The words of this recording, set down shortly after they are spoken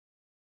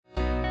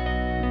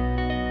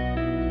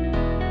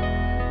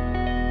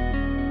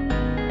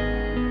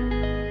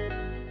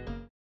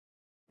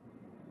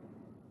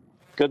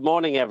Good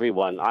morning,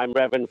 everyone. I'm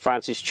Reverend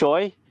Francis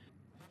Choi.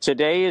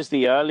 Today is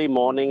the early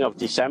morning of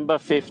December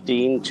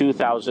 15,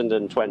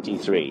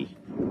 2023.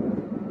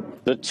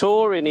 The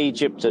tour in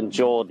Egypt and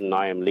Jordan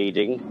I am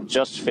leading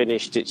just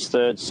finished its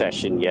third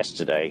session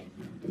yesterday,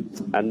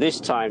 and this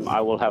time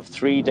I will have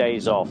 3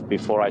 days off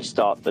before I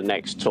start the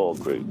next tour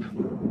group.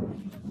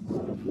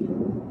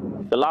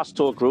 The last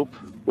tour group,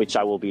 which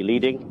I will be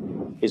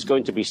leading, is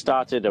going to be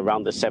started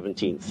around the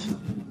 17th.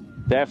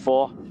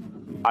 Therefore,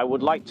 I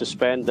would like to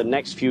spend the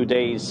next few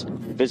days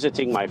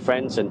visiting my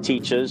friends and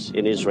teachers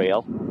in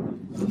Israel,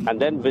 and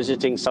then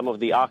visiting some of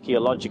the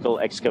archaeological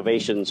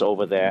excavations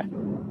over there,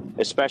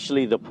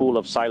 especially the Pool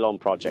of Siloam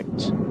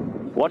project.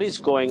 What is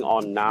going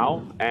on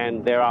now,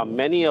 and there are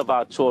many of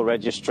our tour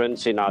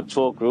registrants in our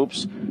tour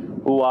groups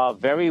who are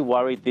very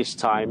worried this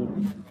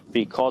time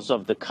because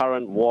of the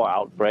current war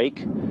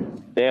outbreak.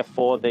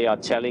 Therefore, they are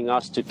telling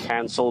us to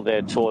cancel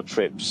their tour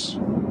trips.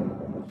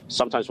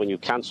 Sometimes when you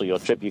cancel your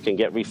trip, you can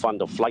get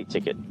refund of flight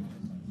ticket.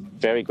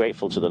 Very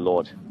grateful to the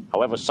Lord.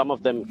 However, some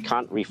of them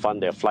can't refund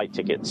their flight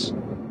tickets.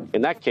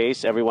 In that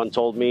case, everyone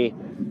told me,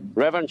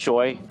 Reverend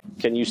Choi,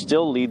 can you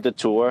still lead the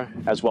tour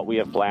as what we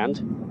have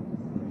planned?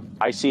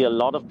 I see a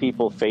lot of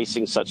people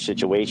facing such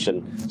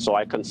situation, so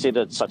I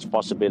considered such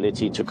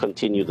possibility to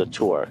continue the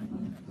tour.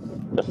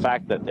 The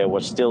fact that there were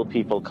still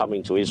people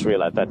coming to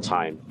Israel at that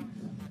time,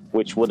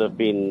 which would have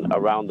been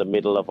around the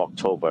middle of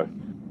October.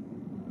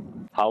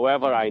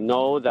 However, I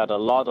know that a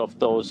lot of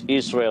those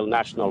Israel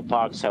national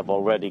parks have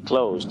already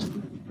closed.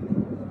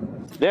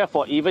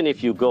 Therefore, even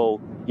if you go,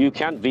 you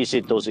can't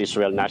visit those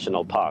Israel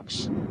national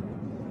parks.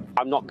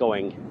 I'm not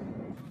going.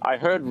 I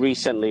heard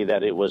recently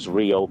that it was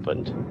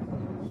reopened.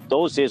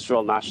 Those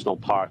Israel national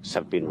parks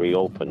have been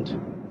reopened.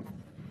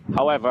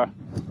 However,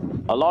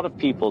 a lot of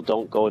people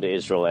don't go to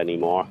Israel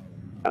anymore.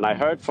 And I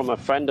heard from a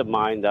friend of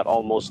mine that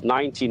almost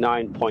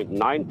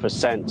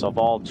 99.9% of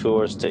all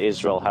tours to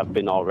Israel have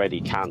been already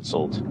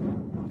cancelled.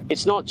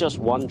 It's not just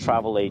one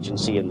travel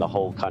agency in the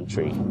whole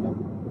country.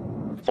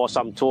 For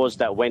some tours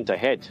that went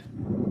ahead,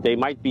 they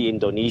might be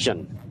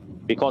Indonesian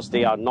because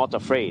they are not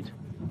afraid,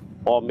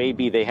 or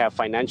maybe they have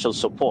financial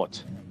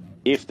support.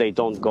 If they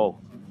don't go,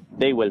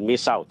 they will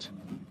miss out.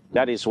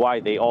 That is why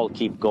they all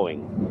keep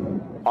going.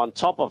 On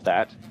top of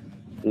that,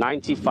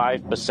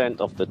 95%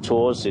 of the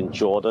tours in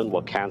Jordan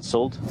were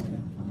cancelled.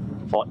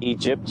 For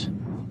Egypt,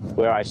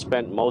 where I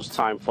spent most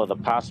time for the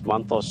past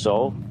month or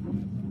so,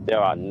 there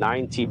are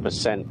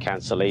 90%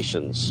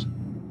 cancellations.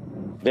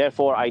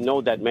 Therefore, I know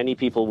that many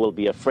people will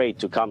be afraid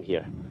to come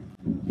here.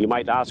 You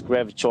might ask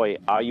Rev Choi,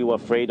 are you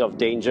afraid of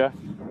danger?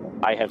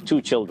 I have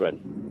 2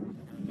 children.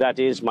 That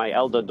is my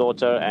elder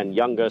daughter and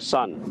younger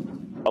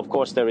son. Of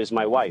course, there is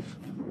my wife.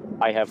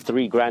 I have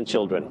 3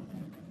 grandchildren.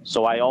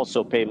 So I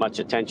also pay much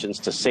attention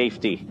to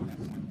safety.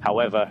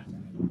 However,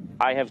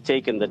 I have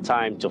taken the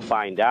time to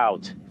find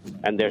out,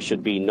 and there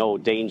should be no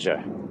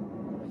danger.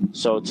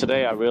 So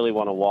today I really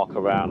want to walk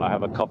around. I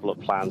have a couple of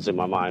plans in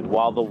my mind.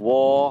 While the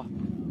war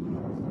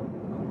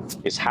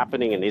is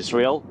happening in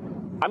Israel,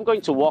 I'm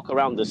going to walk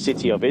around the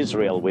city of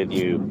Israel with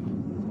you.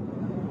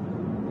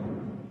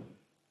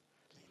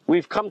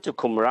 We've come to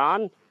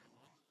Qumran.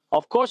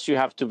 Of course, you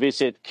have to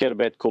visit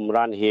Khirbet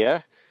Qumran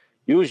here.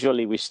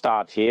 Usually we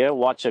start here,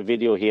 watch a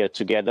video here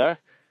together.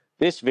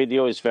 This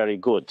video is very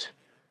good.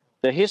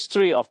 The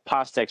history of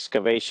past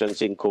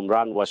excavations in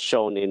Qumran was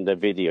shown in the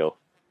video.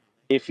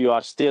 If you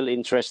are still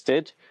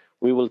interested,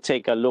 we will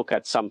take a look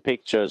at some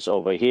pictures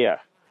over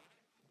here.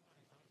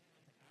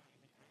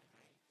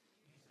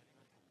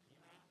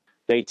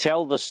 They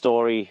tell the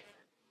story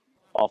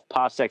of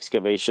past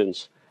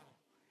excavations,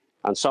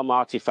 and some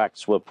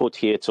artifacts were put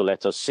here to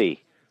let us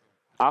see.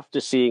 After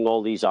seeing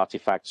all these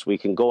artifacts, we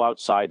can go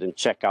outside and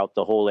check out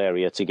the whole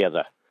area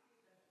together.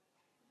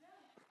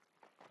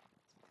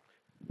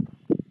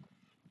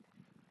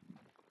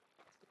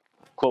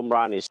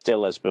 Qumran is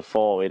still as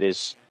before. It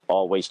is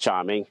always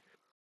charming.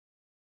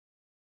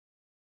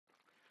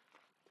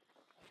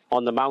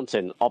 On the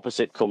mountain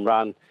opposite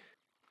Qumran,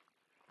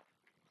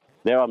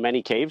 there are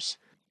many caves.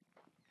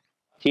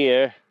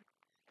 Here,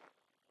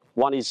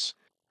 one is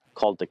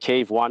called the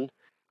Cave 1.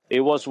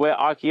 It was where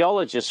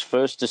archaeologists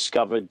first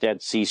discovered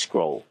Dead Sea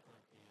Scroll.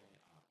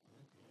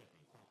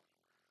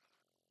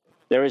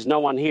 There is no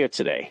one here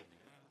today.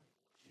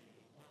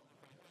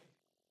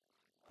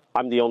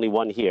 I'm the only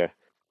one here,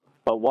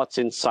 but what's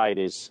inside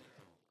is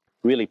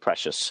really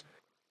precious.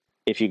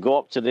 If you go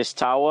up to this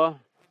tower,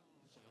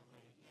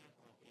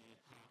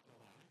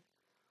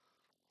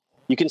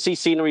 you can see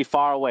scenery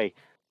far away.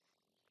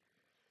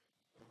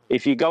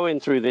 If you go in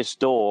through this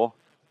door,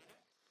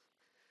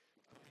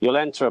 you'll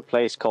enter a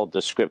place called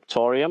the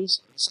scriptorium.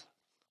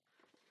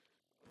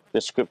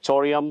 The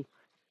scriptorium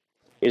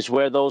is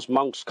where those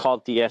monks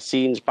called the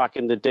Essenes back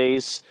in the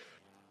days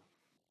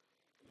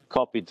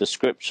copied the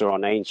scripture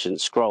on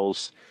ancient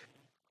scrolls.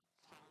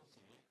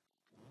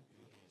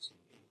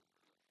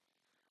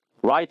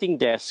 Writing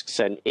desks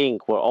and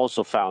ink were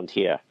also found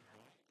here.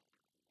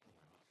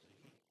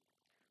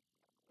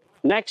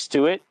 Next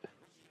to it,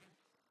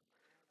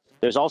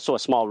 there's also a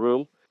small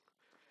room.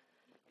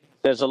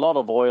 There's a lot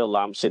of oil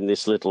lamps in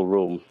this little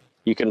room.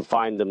 You can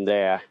find them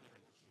there.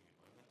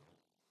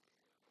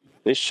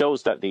 This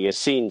shows that the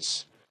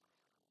Essenes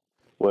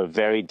were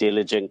very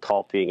diligent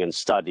copying and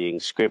studying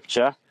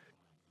scripture.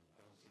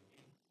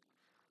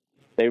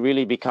 They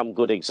really become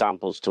good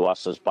examples to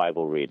us as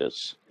Bible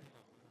readers.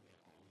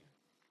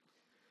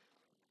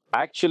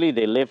 Actually,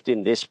 they lived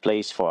in this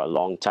place for a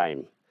long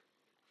time.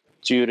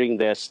 During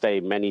their stay,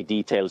 many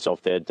details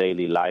of their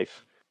daily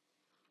life,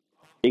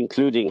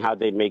 including how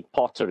they make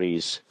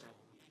potteries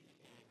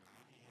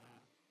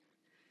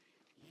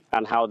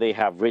and how they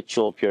have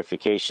ritual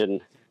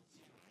purification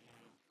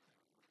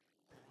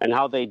and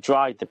how they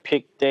dry the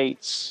pig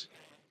dates.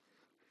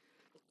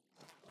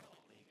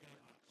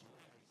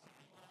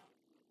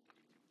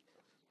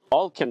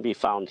 All can be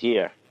found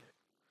here.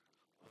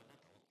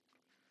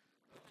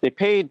 They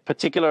paid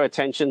particular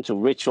attention to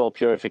ritual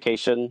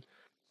purification.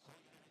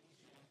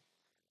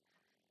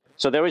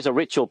 So there is a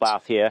ritual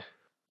bath here.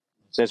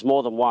 There's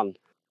more than one.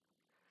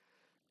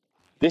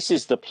 This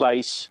is the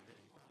place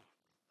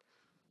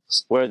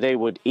where they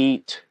would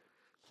eat.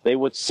 They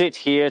would sit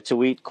here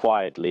to eat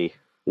quietly,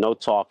 no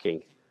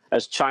talking.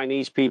 As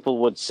Chinese people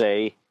would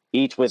say,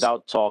 eat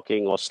without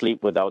talking or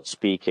sleep without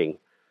speaking.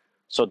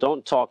 So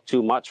don't talk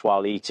too much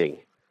while eating.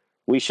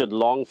 We should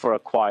long for a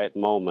quiet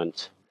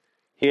moment.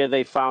 Here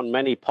they found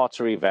many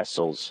pottery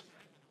vessels.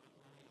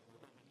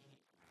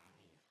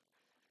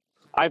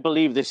 I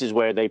believe this is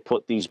where they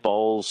put these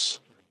bowls.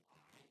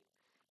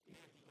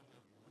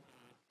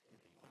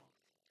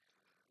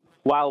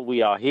 While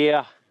we are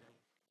here,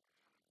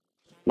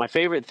 my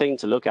favorite thing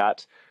to look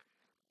at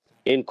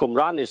in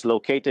Qumran is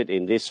located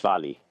in this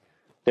valley.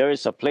 There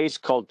is a place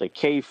called the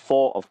Cave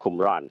 4 of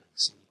Qumran.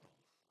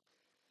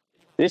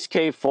 This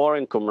Cave 4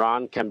 in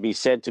Qumran can be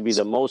said to be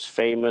the most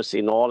famous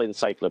in all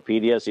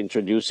encyclopedias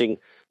introducing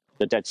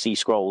the Dead Sea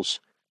Scrolls,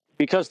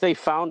 because they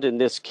found in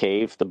this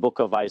cave the Book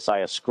of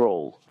Isaiah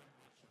scroll.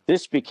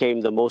 This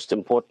became the most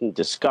important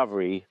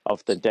discovery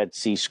of the Dead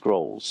Sea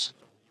Scrolls.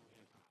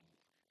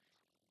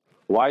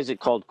 Why is it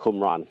called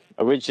Qumran?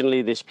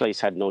 Originally, this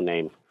place had no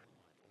name.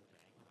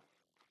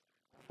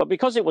 But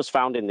because it was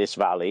found in this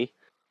valley,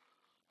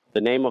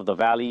 the name of the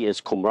valley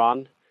is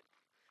Qumran,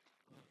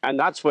 and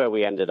that's where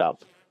we ended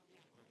up.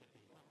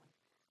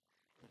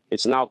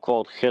 It's now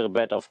called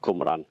Khirbet of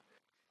Qumran.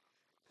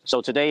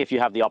 So today, if you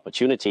have the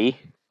opportunity,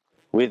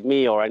 with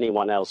me or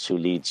anyone else who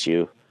leads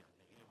you,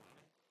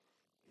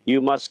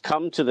 you must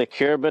come to the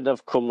Khirbet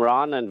of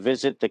Qumran and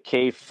visit the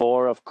Cave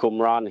 4 of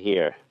Qumran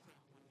here.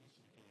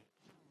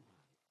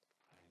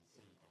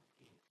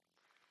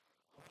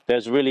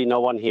 There's really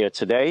no one here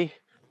today.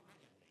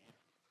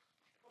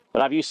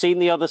 But have you seen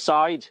the other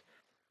side?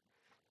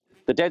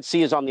 The Dead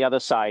Sea is on the other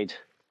side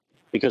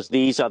because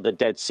these are the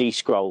Dead Sea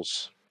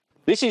Scrolls.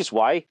 This is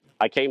why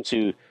I came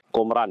to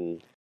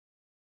Qumran.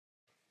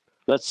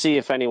 Let's see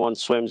if anyone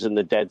swims in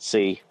the Dead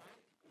Sea.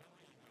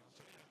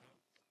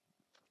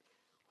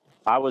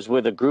 I was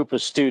with a group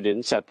of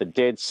students at the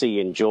Dead Sea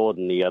in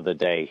Jordan the other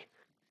day.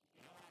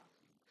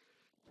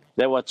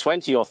 There were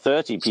 20 or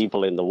 30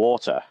 people in the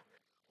water,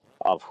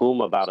 of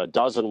whom about a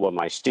dozen were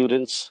my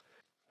students.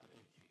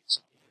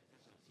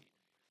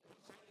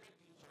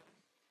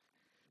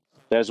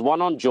 There's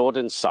one on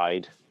Jordan's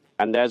side,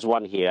 and there's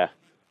one here,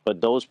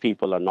 but those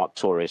people are not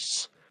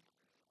tourists.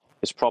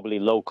 It's probably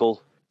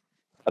local,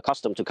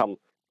 accustomed to come.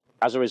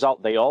 As a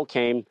result, they all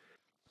came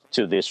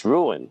to this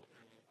ruin.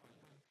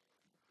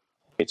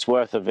 It's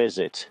worth a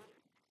visit.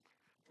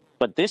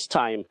 But this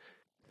time,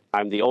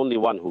 I'm the only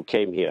one who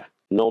came here.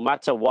 No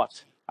matter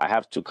what, I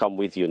have to come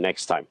with you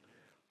next time.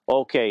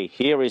 Okay,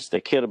 here is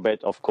the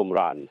Khirbet of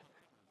Qumran.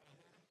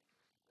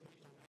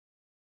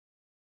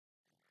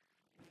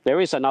 There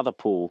is another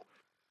pool.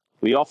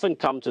 We often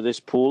come to this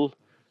pool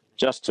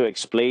just to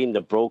explain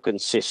the broken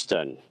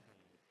cistern.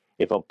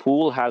 If a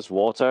pool has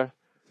water,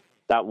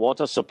 that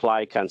water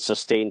supply can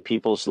sustain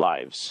people's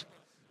lives.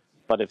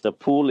 But if the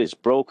pool is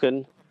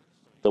broken,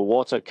 the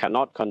water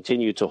cannot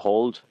continue to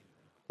hold,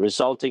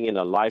 resulting in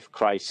a life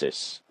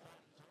crisis.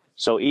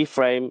 So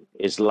Ephraim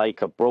is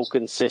like a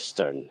broken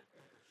cistern.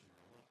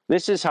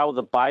 This is how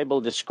the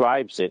Bible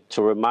describes it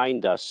to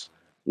remind us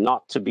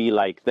not to be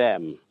like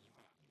them.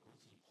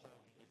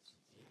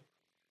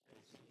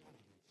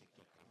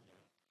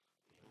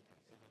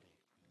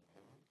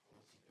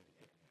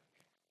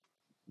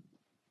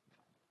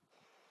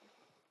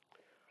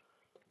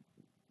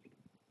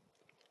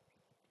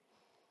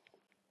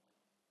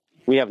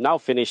 We have now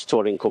finished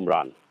touring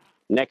Qumran.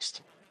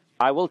 Next,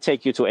 I will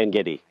take you to En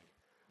Gedi.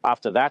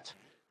 After that,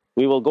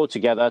 we will go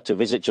together to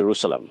visit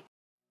Jerusalem.